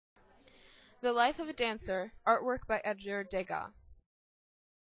The Life of a Dancer, artwork by Degas.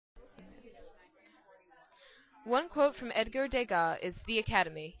 One quote from Edgar Degas is "The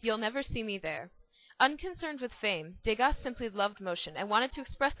Academy. You'll never see me there." Unconcerned with fame, Degas simply loved motion and wanted to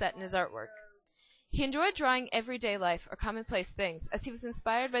express that in his artwork. He enjoyed drawing everyday life or commonplace things, as he was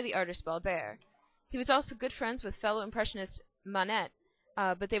inspired by the artist Baudelaire. He was also good friends with fellow impressionist Manet,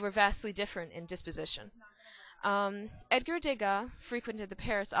 but they were vastly different in disposition. Edgar Degas frequented the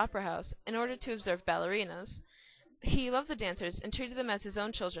Paris Opera House in order to observe ballerinas. He loved the dancers and treated them as his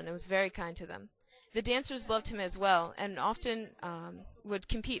own children and was very kind to them. The dancers loved him as well and often would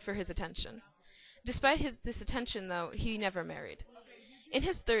compete for his attention. Despite this attention, though, he never married. In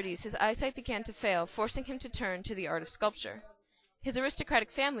his 30s, his eyesight began to fail, forcing him to turn to the art of sculpture. His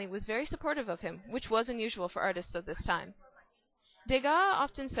aristocratic family was very supportive of him, which was unusual for artists of this time. Degas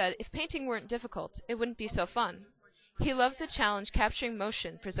often said if painting weren't difficult, it wouldn't be so fun. He loved the challenge capturing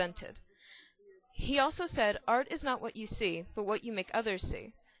motion presented. He also said, "Art is not what you see, but what you make others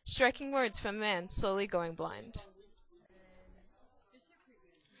see," striking words from a man slowly going blind.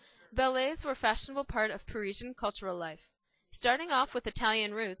 Ballets were a fashionable part of Parisian cultural life. Starting off with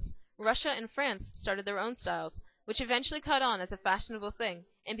Italian roots, Russia and France started their own styles, which eventually caught on as a fashionable thing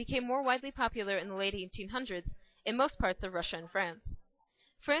and became more widely popular in the late 1800s in most parts of Russia and France.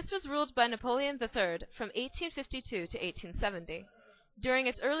 France was ruled by Napoleon III from 1852 to 1870. During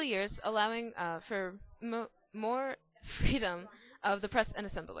its early years, allowing for more freedom of the press and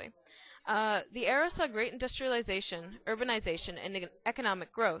assembly. The era saw great industrialization, urbanization, and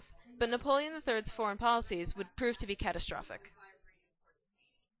economic growth, but Napoleon III's foreign policies would prove to be catastrophic.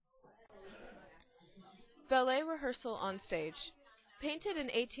 Ballet rehearsal on stage. Painted in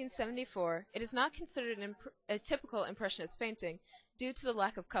 1874, it is not considered a typical Impressionist painting due to the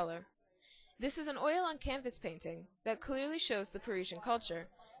lack of color. This is an oil-on-canvas painting that clearly shows the Parisian culture,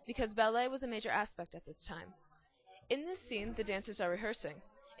 because ballet was a major aspect at this time. In this scene, the dancers are rehearsing.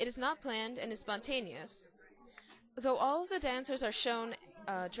 It is not planned and is spontaneous. Though all of the dancers are shown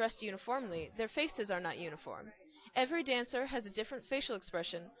dressed uniformly, their faces are not uniform. Every dancer has a different facial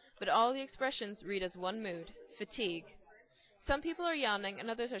expression, but all the expressions read as one mood: fatigue. Some people are yawning and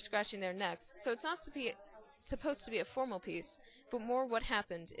others are scratching their necks, so it's not supposed to be a formal piece, but more what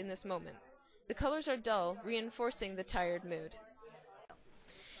happened in this moment. The colors are dull, reinforcing the tired mood.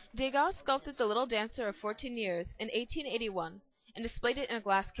 Degas sculpted the little dancer of 14 years in 1881 and displayed it in a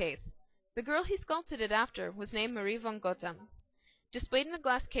glass case. The girl he sculpted it after was named Marie von Gotham. Displayed in a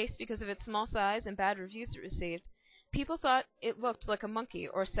glass case because of its small size and bad reviews it received, people thought it looked like a monkey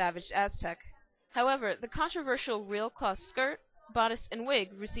or a savage Aztec. However, the controversial real cloth skirt, bodice, and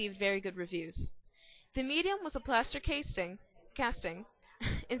wig received very good reviews. The medium was a plaster casting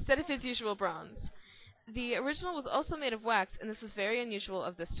instead of his usual bronze. The original was also made of wax, and this was very unusual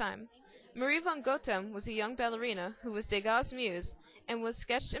of this time. Marie von Gotham was a young ballerina who was Degas' muse and was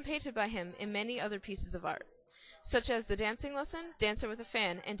sketched and painted by him in many other pieces of art, such as The Dancing Lesson, Dancer with a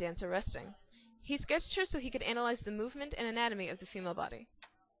Fan, and Dancer Resting. He sketched her so he could analyze the movement and anatomy of the female body.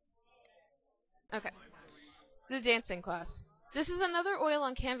 Okay. The Dancing Class. This is another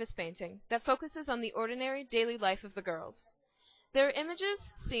oil-on-canvas painting that focuses on the ordinary, daily life of the girls. There are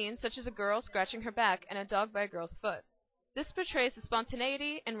images seen such as a girl scratching her back and a dog by a girl's foot. This portrays the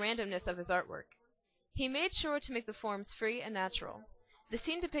spontaneity and randomness of his artwork. He made sure to make the forms free and natural. The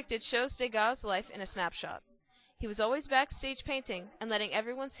scene depicted shows Degas' life in a snapshot. He was always backstage painting and letting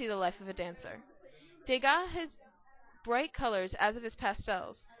everyone see the life of a dancer. Degas has bright colors as of his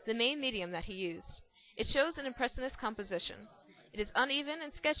pastels, the main medium that he used. It shows an impressionist composition. It is uneven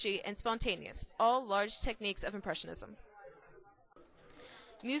and sketchy and spontaneous, all large techniques of impressionism.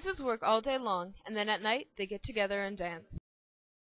 Muses work all day long, and then at night they get together and dance.